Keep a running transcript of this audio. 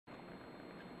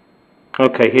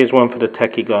Okay, here's one for the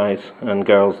techie guys and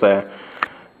girls there.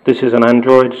 This is an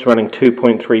Android. It's running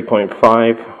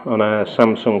 2.3.5 on a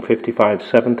Samsung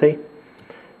 5570.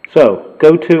 So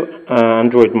go to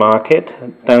Android Market,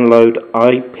 download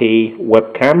IP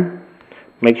Webcam.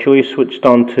 Make sure you switched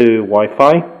on to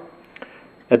Wi-Fi.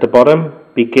 At the bottom,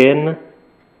 begin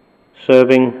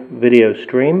serving video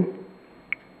stream.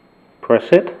 Press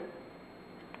it.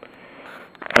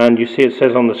 And you see it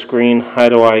says on the screen, how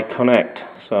do I connect?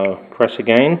 So press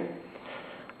again.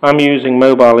 I'm using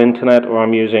mobile internet or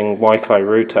I'm using Wi-Fi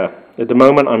router. At the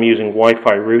moment I'm using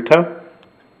Wi-Fi router.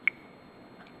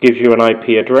 Gives you an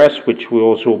IP address, which will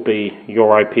also be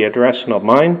your IP address, not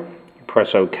mine.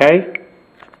 Press OK.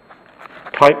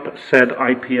 Type said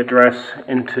IP address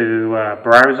into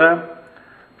browser.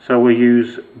 So we'll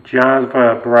use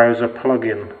Java browser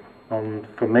plugin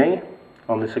for me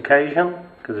on this occasion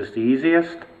because it's the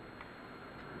easiest.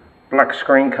 Black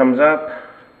screen comes up.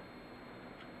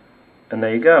 And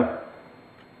there you go.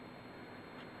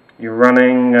 You're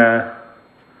running,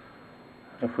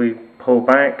 if we pull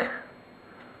back,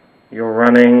 you're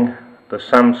running the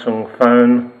Samsung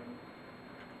phone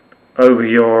over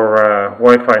your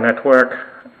Wi-Fi network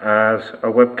as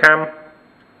a webcam.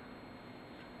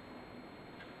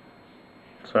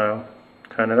 So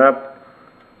turn it up.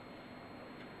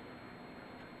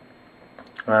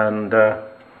 And I'll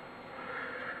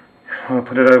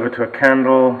put it over to a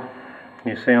candle.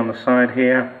 You see on the side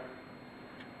here,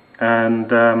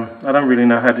 and I don't really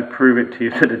know how to prove it to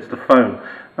you that it's the phone.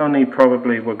 Only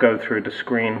probably will go through the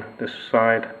screen this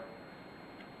side,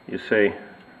 you see,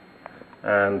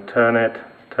 and turn it,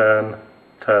 turn.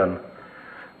 So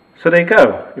there you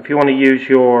go. If you want to use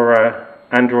your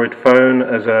Android phone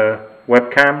as a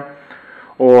webcam,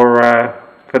 or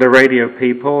for the radio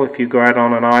people, if you go out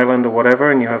on an island or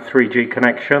whatever and you have 3G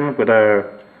connection with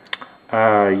a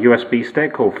USB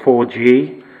stick or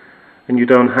 4G, and you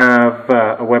don't have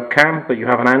a webcam but you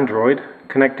have an Android,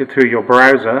 connected through your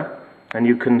browser, and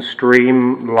you can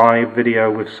stream live video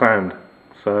with sound.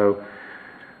 So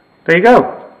there you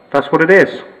go, that's what it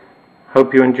is.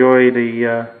 Hope you enjoy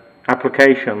the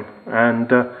application,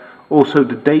 and also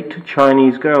the date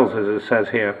Chinese girls, as it says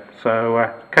here.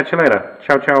 So catch you later.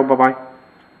 Ciao ciao, bye bye.